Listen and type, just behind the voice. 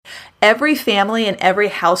Every family and every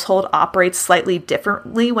household operates slightly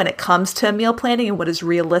differently when it comes to meal planning and what is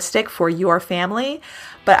realistic for your family.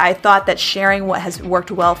 But I thought that sharing what has worked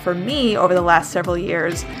well for me over the last several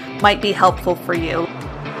years might be helpful for you.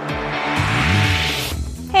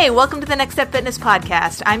 Hey, welcome to the Next Step Fitness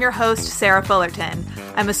podcast. I'm your host, Sarah Fullerton.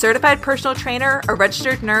 I'm a certified personal trainer, a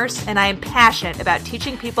registered nurse, and I am passionate about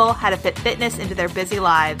teaching people how to fit fitness into their busy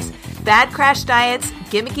lives. Bad crash diets,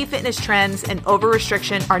 gimmicky fitness trends, and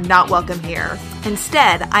over-restriction are not welcome here.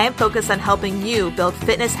 Instead, I am focused on helping you build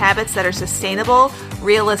fitness habits that are sustainable,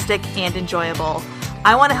 realistic, and enjoyable.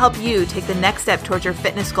 I want to help you take the next step towards your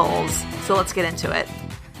fitness goals. So let's get into it.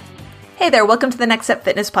 Hey there, welcome to the Next Step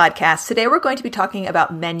Fitness podcast. Today we're going to be talking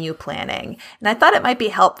about menu planning. And I thought it might be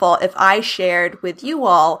helpful if I shared with you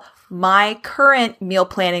all my current meal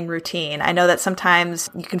planning routine. I know that sometimes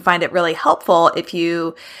you can find it really helpful if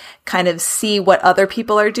you kind of see what other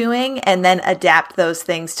people are doing and then adapt those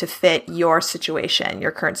things to fit your situation,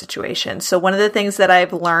 your current situation. So one of the things that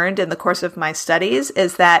I've learned in the course of my studies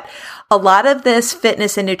is that a lot of this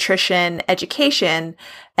fitness and nutrition education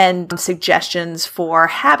and suggestions for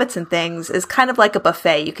habits and things is kind of like a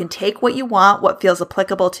buffet. You can take what you want, what feels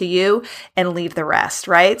applicable to you, and leave the rest,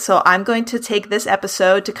 right? So I'm going to take this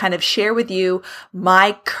episode to kind of share with you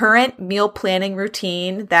my current meal planning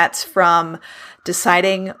routine. That's from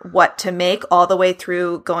deciding what to make all the way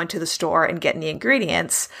through going to the store and getting the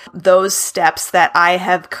ingredients. Those steps that I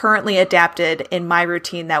have currently adapted in my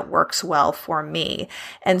routine that works well for me.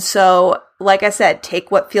 And so, like I said, take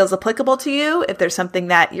what feels applicable to you. If there's something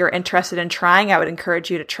that you're interested in trying, I would encourage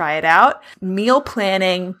you to try it out. Meal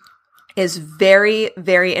planning is very,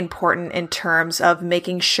 very important in terms of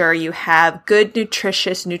making sure you have good,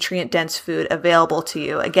 nutritious, nutrient-dense food available to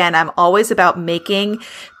you. Again, I'm always about making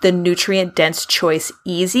the nutrient-dense choice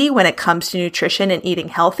easy when it comes to nutrition and eating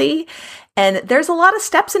healthy. And there's a lot of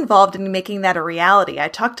steps involved in making that a reality. I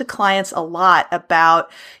talk to clients a lot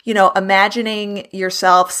about, imagining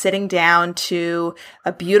yourself sitting down to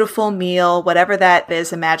a beautiful meal, whatever that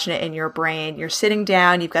is, imagine it in your brain. You're sitting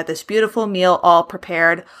down, you've got this beautiful meal all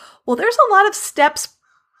prepared. Well, there's a lot of steps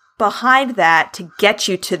behind that to get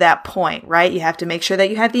you to that point, right? You have to make sure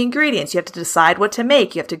that you have the ingredients. You have to decide what to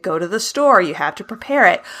make. You have to go to the store. You have to prepare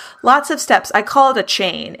it. Lots of steps. I call it a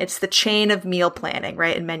chain. It's the chain of meal planning,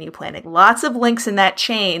 right? And menu planning. Lots of links in that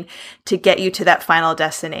chain to get you to that final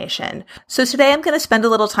destination. So today I'm going to spend a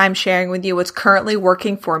little time sharing with you what's currently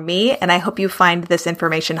working for me, and I hope you find this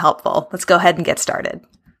information helpful. Let's go ahead and get started.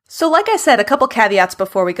 So like I said, a couple caveats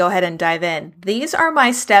before we go ahead and dive in. These are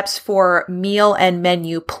my steps for meal and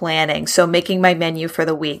menu planning. So making my menu for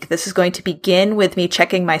the week. This is going to begin with me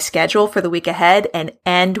checking my schedule for the week ahead and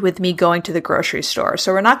end with me going to the grocery store.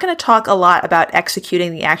 So we're not going to talk a lot about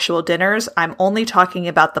executing the actual dinners. I'm only talking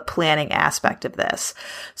about the planning aspect of this.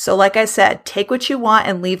 So like I said, take what you want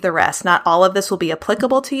and leave the rest. Not all of this will be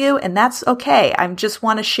applicable to you, and that's okay. I just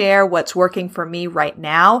want to share what's working for me right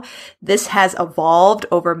now. This has evolved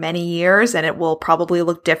over many years, and it will probably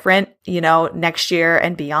look different, next year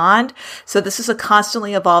and beyond. So this is a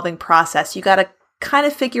constantly evolving process. You got to kind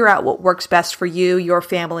of figure out what works best for you, your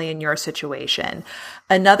family, and your situation.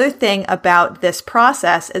 Another thing about this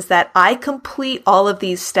process is that I complete all of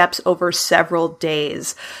these steps over several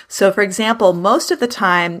days. So for example, most of the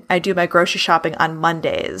time I do my grocery shopping on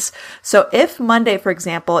Mondays. So if Monday, for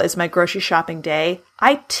example, is my grocery shopping day,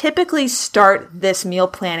 I typically start this meal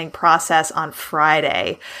planning process on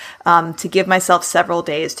Friday to give myself several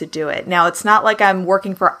days to do it. Now, it's not like I'm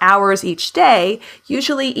working for hours each day.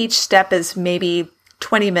 Usually each step is maybe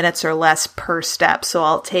 20 minutes or less per step. So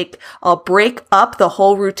I'll break up the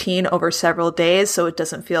whole routine over several days so it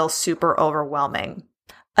doesn't feel super overwhelming.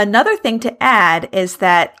 Another thing to add is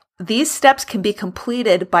that these steps can be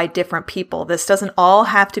completed by different people. This doesn't all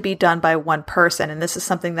have to be done by one person. And this is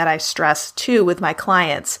something that I stress too with my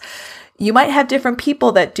clients. You might have different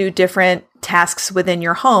people that do different tasks within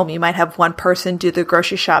your home. You might have one person do the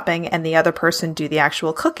grocery shopping and the other person do the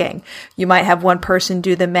actual cooking. You might have one person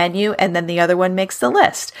do the menu and then the other one makes the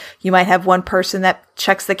list. You might have one person that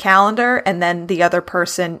checks the calendar and then the other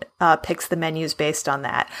person picks the menus based on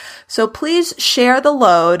that. So please share the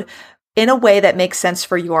load in a way that makes sense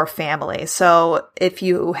for your family. So if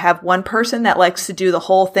you have one person that likes to do the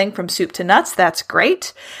whole thing from soup to nuts, that's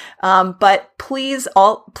great. But please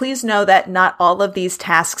know that not all of these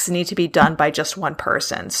tasks need to be done by just one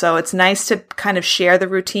person. So it's nice to kind of share the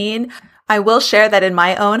routine. I will share that in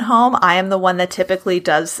my own home, I am the one that typically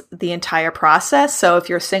does the entire process. So if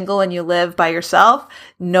you're single and you live by yourself,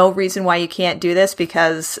 no reason why you can't do this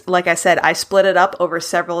because, like I said, I split it up over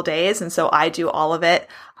several days. And so I do all of it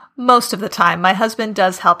most of the time. My husband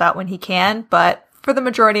does help out when he can, but for the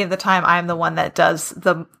majority of the time, I'm the one that does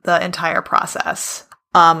the entire process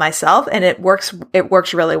myself, and it works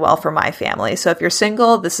really well for my family. So if you're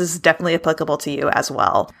single, this is definitely applicable to you as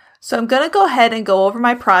well. So I'm going to go ahead and go over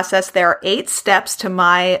my process. There are 8 steps to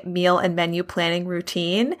my meal and menu planning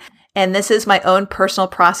routine. And this is my own personal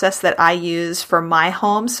process that I use for my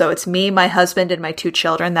home. So it's me, my husband, and my 2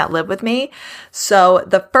 children that live with me. So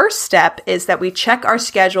the first step is that we check our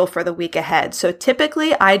schedule for the week ahead. So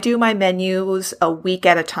typically I do my menus a week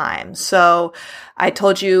at a time. So I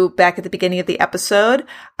told you back at the beginning of the episode,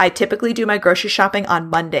 I typically do my grocery shopping on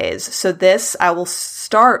Mondays. So I will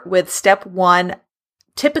start with step 1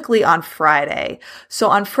 typically on Friday. So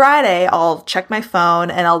on Friday, I'll check my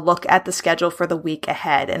phone and I'll look at the schedule for the week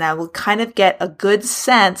ahead, and I will kind of get a good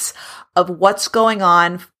sense of what's going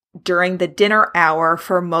on during the dinner hour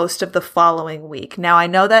for most of the following week. Now, I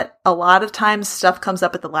know that a lot of times stuff comes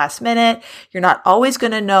up at the last minute. You're not always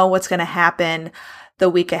going to know what's going to happen the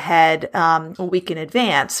week ahead, a week in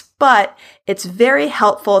advance, but it's very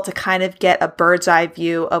helpful to kind of get a bird's eye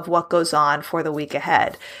view of what goes on for the week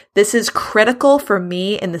ahead. This is critical for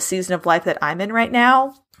me in the season of life that I'm in right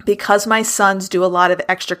now, because my sons do a lot of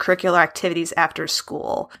extracurricular activities after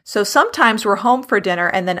school. So sometimes we're home for dinner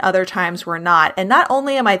and then other times we're not. And not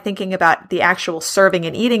only am I thinking about the actual serving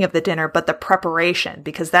and eating of the dinner, but the preparation,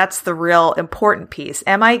 because that's the real important piece.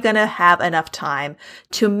 Am I going to have enough time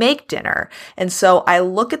to make dinner? And so I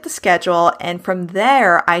look at the schedule, and from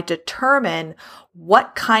there I determine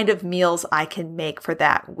what kind of meals I can make for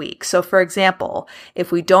that week. So for example,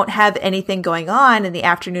 if we don't have anything going on in the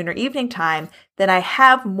afternoon or evening time, then I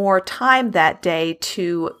have more time that day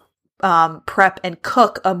to prep and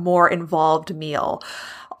cook a more involved meal.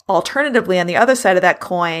 Alternatively, on the other side of that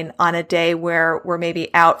coin, on a day where we're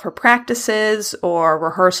maybe out for practices or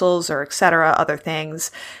rehearsals or et cetera, other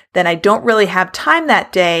things, then I don't really have time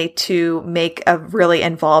that day to make a really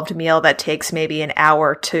involved meal that takes maybe an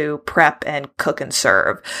hour to prep and cook and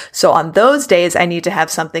serve. So on those days, I need to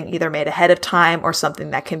have something either made ahead of time or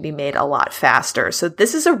something that can be made a lot faster. So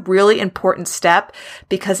this is a really important step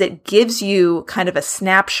because it gives you kind of a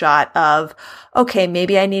snapshot of, okay,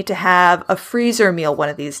 maybe I need to have a freezer meal one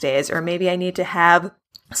of these days, or maybe I need to have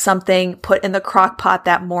something put in the crock pot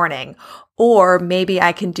that morning. Or maybe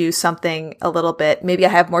I can do something a little bit, maybe I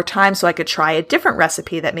have more time so I could try a different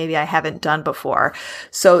recipe that maybe I haven't done before.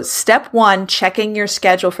 So step 1, checking your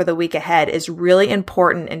schedule for the week ahead is really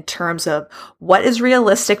important in terms of what is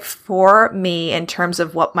realistic for me in terms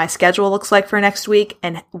of what my schedule looks like for next week,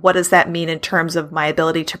 and what does that mean in terms of my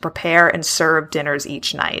ability to prepare and serve dinners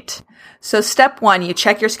each night. So step 1, you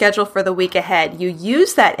check your schedule for the week ahead. You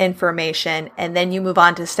use that information and then you move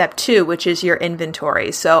on to step 2, which is your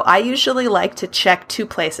inventory. So I usually like to check 2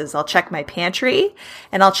 places. I'll check my pantry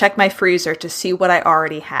and I'll check my freezer to see what I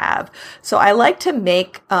already have. So I like to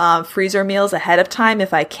make freezer meals ahead of time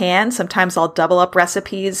if I can. Sometimes I'll double up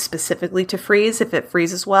recipes specifically to freeze if it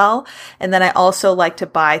freezes well. And then I also like to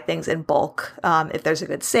buy things in bulk if there's a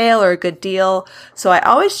good sale or a good deal. So I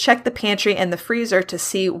always check the pantry and the freezer to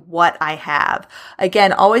see what I have.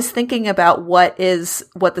 Again, always thinking about what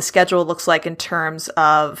the schedule looks like in terms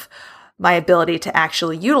of my ability to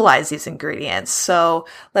actually utilize these ingredients. So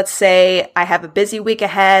let's say I have a busy week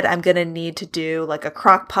ahead. I'm going to need to do like a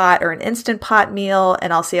crock pot or an instant pot meal.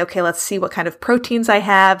 And I'll say, okay, let's see what kind of proteins I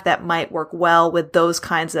have that might work well with those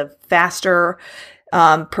kinds of faster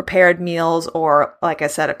prepared meals. Or like I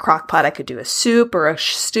said, a crock pot, I could do a soup or a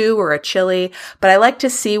stew or a chili, but I like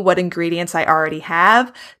to see what ingredients I already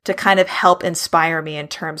have to kind of help inspire me in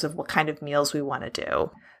terms of what kind of meals we want to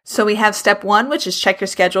do. So we have step 1, which is check your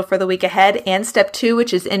schedule for the week ahead, and step 2,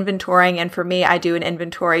 which is inventorying. And for me, I do an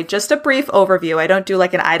inventory, just a brief overview. I don't do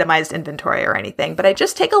like an itemized inventory or anything, but I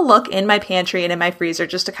just take a look in my pantry and in my freezer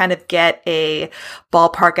just to kind of get a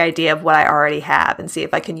ballpark idea of what I already have and see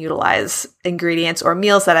if I can utilize ingredients or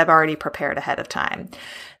meals that I've already prepared ahead of time.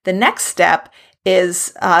 The next step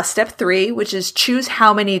is step 3, which is choose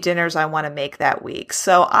how many dinners I want to make that week.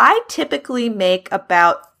 So I typically make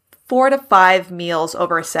about 4 to 5 meals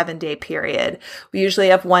over a 7-day period. We usually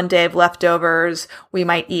have 1 day of leftovers. We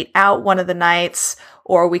might eat out one of the nights,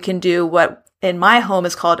 or we can do what in my home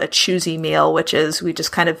is called a choosy meal, which is we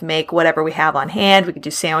just kind of make whatever we have on hand. We could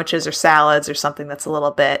do sandwiches or salads or something that's a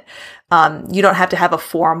little bit, you don't have to have a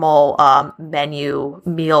formal menu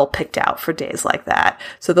meal picked out for days like that.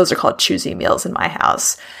 So those are called choosy meals in my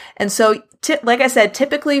house. And so like I said,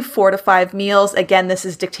 typically 4 to 5 meals. Again, this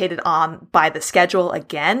is dictated on by the schedule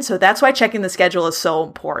again. So that's why checking the schedule is so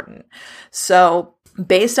important. So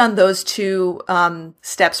based on those 2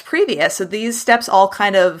 steps previous, so these steps all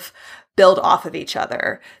kind of build off of each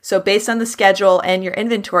other. So based on the schedule and your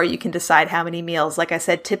inventory, you can decide how many meals. Like I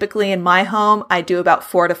said, typically in my home, I do about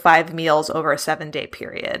 4 to 5 meals over a 7-day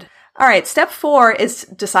period. All right, step 4 is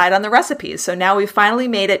decide on the recipes. So now we've finally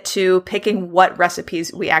made it to picking what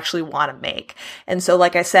recipes we actually want to make. And so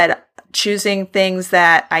like I said, choosing things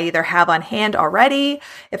that I either have on hand already.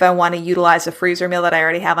 If I want to utilize a freezer meal that I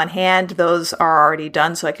already have on hand, those are already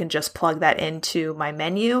done, so I can just plug that into my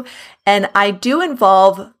menu. And I do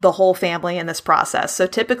involve the whole family in this process. So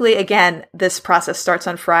typically, again, this process starts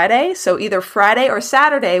on Friday. So either Friday or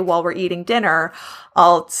Saturday while we're eating dinner,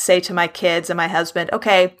 I'll say to my kids and my husband,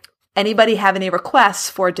 okay, anybody have any requests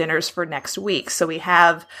for dinners for next week? So we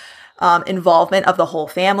have involvement of the whole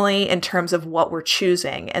family in terms of what we're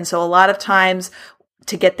choosing. And so a lot of times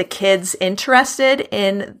to get the kids interested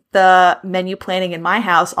in the menu planning in my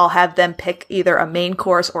house, I'll have them pick either a main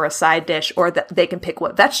course or a side dish, or they can pick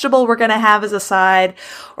what vegetable we're going to have as a side,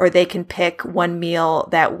 or they can pick one meal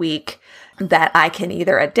that week that I can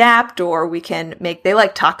either adapt or we can make. They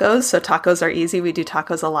like tacos, so tacos are easy. We do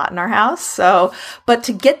tacos a lot in our house. So, but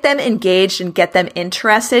to get them engaged and get them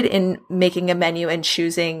interested in making a menu and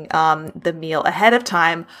choosing the meal ahead of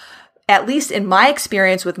time, at least in my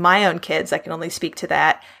experience with my own kids, I can only speak to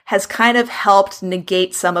that, has kind of helped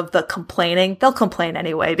negate some of the complaining. They'll complain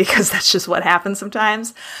anyway because that's just what happens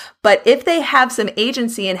sometimes. But if they have some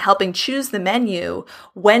agency in helping choose the menu,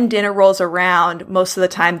 when dinner rolls around, most of the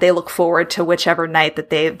time they look forward to whichever night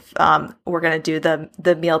that we're going to do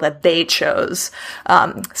the meal that they chose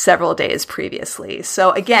several days previously.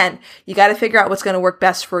 So again, you got to figure out what's going to work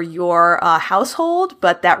best for your household,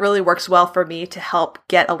 but that really works well for me to help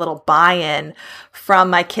get a little buy-in from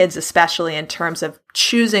my kids, especially in terms of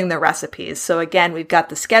choosing the recipes. So again, we've got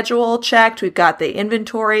the schedule checked. We've got the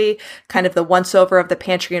inventory, kind of the once over of the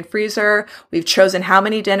pantry and freezer. We've chosen how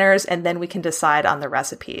many dinners, and then we can decide on the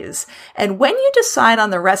recipes. And when you decide on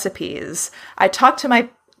the recipes, I talk to my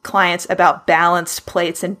clients about balanced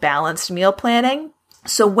plates and balanced meal planning.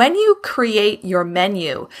 So when you create your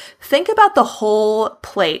menu, think about the whole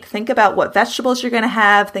plate. Think about what vegetables you're going to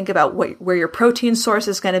have. Think about where your protein source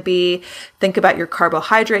is going to be. Think about your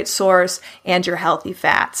carbohydrate source and your healthy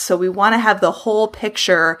fats. So we want to have the whole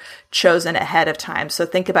picture chosen ahead of time. So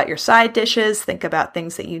think about your side dishes. Think about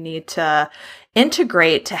things that you need to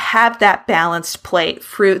integrate to have that balanced plate: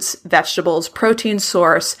 fruits, vegetables, protein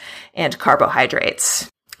source, and carbohydrates.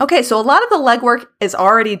 Okay, so a lot of the legwork is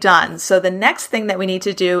already done. So the next thing that we need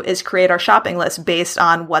to do is create our shopping list based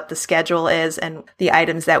on what the schedule is and the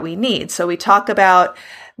items that we need. So we talk about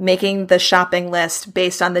making the shopping list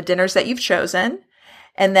based on the dinners that you've chosen,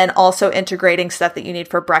 and then also integrating stuff that you need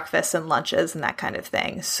for breakfast and lunches and that kind of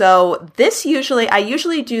thing. So I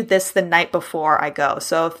usually do this the night before I go.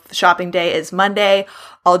 So if shopping day is Monday,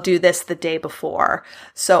 I'll do this the day before.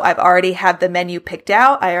 So I've already have the menu picked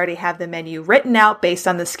out. I already have the menu written out based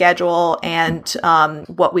on the schedule and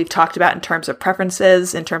what we've talked about in terms of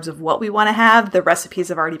preferences, in terms of what we want to have. The recipes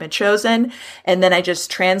have already been chosen. And then I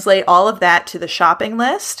just translate all of that to the shopping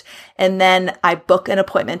list. And then I book an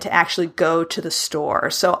appointment to actually go to the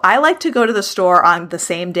store. So I like to go to the store on the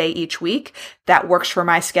same day each week. That works for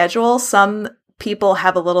my schedule. Some people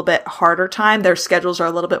have a little bit harder time. Their schedules are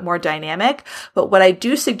a little bit more dynamic. But what I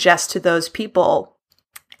do suggest to those people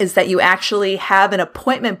is that you actually have an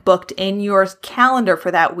appointment booked in your calendar for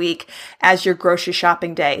that week as your grocery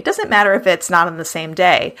shopping day. It doesn't matter if it's not on the same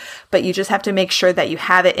day, but you just have to make sure that you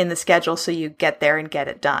have it in the schedule so you get there and get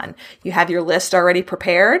it done. You have your list already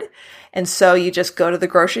prepared. And so you just go to the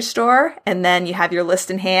grocery store and then you have your list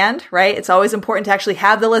in hand, right? It's always important to actually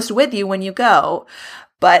have the list with you when you go.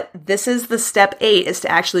 But this is the step 8, is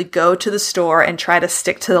to actually go to the store and try to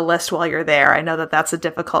stick to the list while you're there. I know that that's a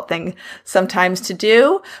difficult thing sometimes to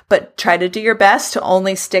do, but try to do your best to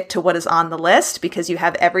only stick to what is on the list because you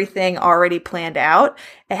have everything already planned out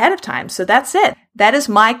ahead of time. So that's it. That is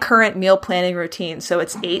my current meal planning routine. So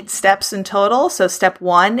it's 8 steps in total. So step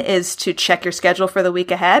 1 is to check your schedule for the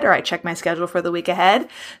week ahead, or I check my schedule for the week ahead.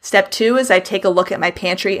 Step 2 is I take a look at my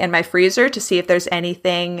pantry and my freezer to see if there's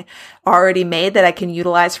anything already made that I can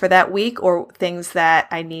utilize for that week, or things that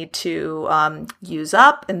I need to use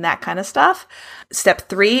up and that kind of stuff. Step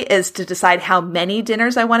 3 is to decide how many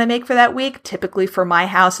dinners I want to make for that week. Typically for my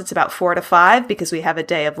house, it's about 4 to 5 because we have a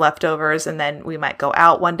day of leftovers and then we might go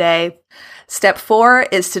out one day. Step 4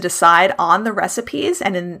 is to decide on the recipes.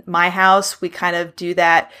 And in my house, we kind of do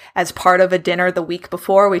that as part of a dinner the week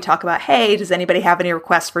before. We talk about, hey, does anybody have any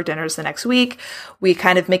requests for dinners the next week? We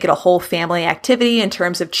kind of make it a whole family activity in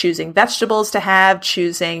terms of choosing vegetables to have,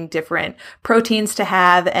 choosing different proteins to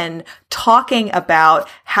have, and talking about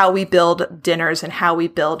how we build dinners and how we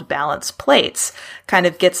build balanced plates. Kind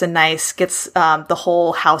of gets the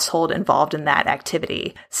whole household involved in that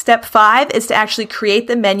activity. Step 5 is to actually create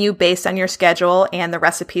the menu based on your schedule and the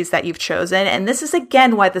recipes that you've chosen. And this is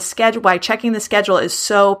again why checking the schedule is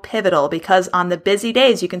so pivotal, because on the busy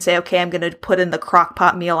days, you can say, okay, I'm going to put in the crock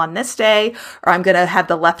pot meal on this day, or I'm going to have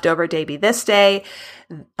the leftover day be this day.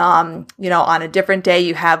 On a different day,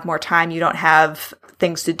 you have more time. You don't have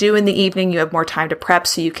things to do in the evening. You have more time to prep,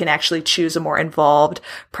 so you can actually choose a more involved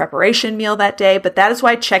preparation meal that day. But that is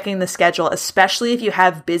why checking the schedule, especially if you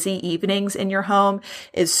have busy evenings in your home,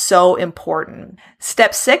 is so important.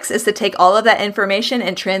 Step 6 is to take all of that information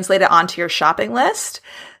and translate it onto your shopping list.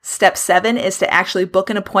 Step 7 is to actually book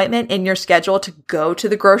an appointment in your schedule to go to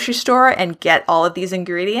the grocery store and get all of these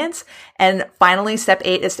ingredients. And finally, step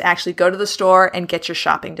 8 is to actually go to the store and get your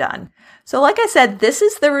shopping done. So like I said, this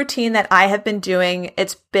is the routine that I have been doing.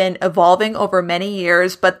 It's been evolving over many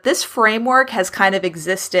years, but this framework has kind of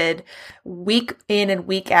existed week in and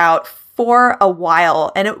week out for a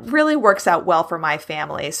while, and it really works out well for my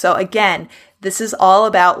family. So again, this is all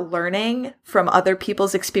about learning from other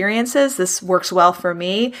people's experiences. This works well for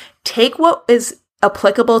me. Take what is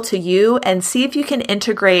applicable to you and see if you can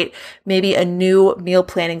integrate maybe a new meal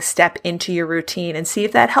planning step into your routine and see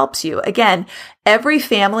if that helps you. Again, every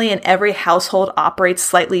family and every household operates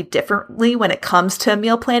slightly differently when it comes to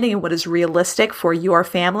meal planning and what is realistic for your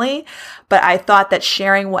family. But I thought that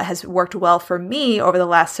sharing what has worked well for me over the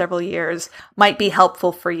last several years might be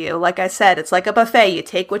helpful for you. Like I said, it's like a buffet. You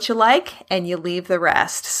take what you like and you leave the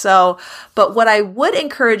rest. But what I would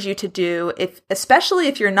encourage you to do, especially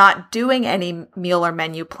if you're not doing any meal or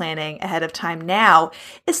menu planning ahead of time now,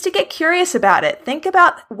 is to get curious about it. Think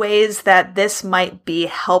about ways that this might be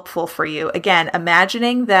helpful for you. Again,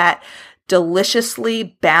 imagining that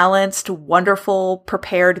deliciously balanced, wonderful,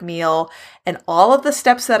 prepared meal and all of the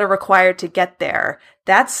steps that are required to get there.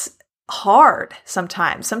 That's hard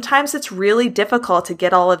sometimes. Sometimes it's really difficult to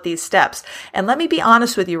get all of these steps. And let me be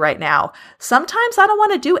honest with you right now. Sometimes I don't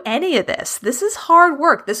want to do any of this. This is hard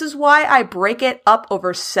work. This is why I break it up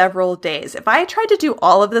over several days. If I tried to do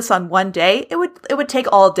all of this on one day, it would take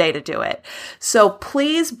all day to do it. So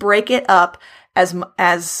please break it up as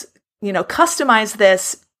customize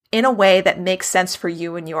this in a way that makes sense for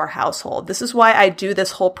you and your household. This is why I do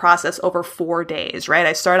this whole process over 4 days, right?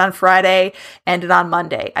 I start on Friday, end it on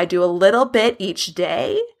Monday. I do a little bit each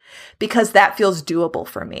day because that feels doable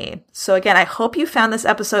for me. So again, I hope you found this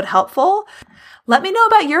episode helpful. Let me know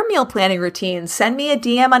about your meal planning routines. Send me a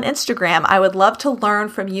DM on Instagram. I would love to learn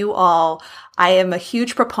from you all. I am a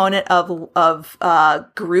huge proponent of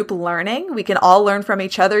group learning. We can all learn from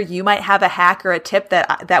each other. You might have a hack or a tip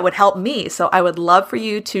that would help me. So I would love for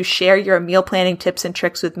you to share your meal planning tips and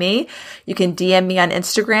tricks with me. You can DM me on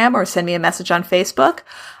Instagram or send me a message on Facebook.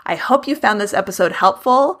 I hope you found this episode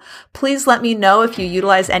helpful. Please let me know if you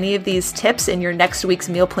utilize any of these tips in your next week's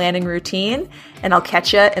meal planning routine, and I'll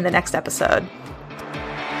catch you in the next episode.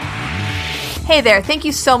 Hey there, thank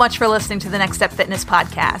you so much for listening to the Next Step Fitness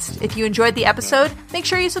podcast. If you enjoyed the episode, make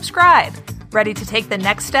sure you subscribe. Ready to take the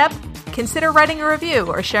next step? Consider writing a review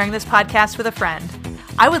or sharing this podcast with a friend.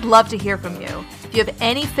 I would love to hear from you. If you have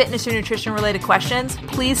any fitness or nutrition related questions,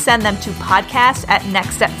 please send them to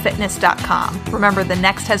podcast@nextstepfitness.com. Remember, the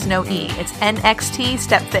next has no E. It's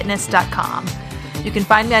nxtstepfitness.com. You can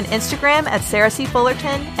find me on Instagram at Sarah C.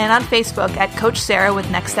 Fullerton and on Facebook at Coach Sarah with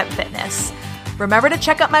Next Step Fitness. Remember to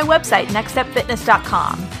check out my website,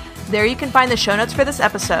 nextstepfitness.com. There you can find the show notes for this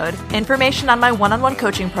episode, information on my one-on-one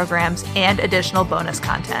coaching programs, and additional bonus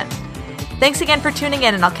content. Thanks again for tuning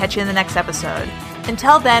in, and I'll catch you in the next episode.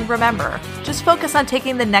 Until then, remember, just focus on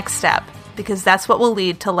taking the next step, because that's what will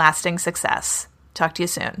lead to lasting success. Talk to you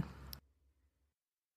soon.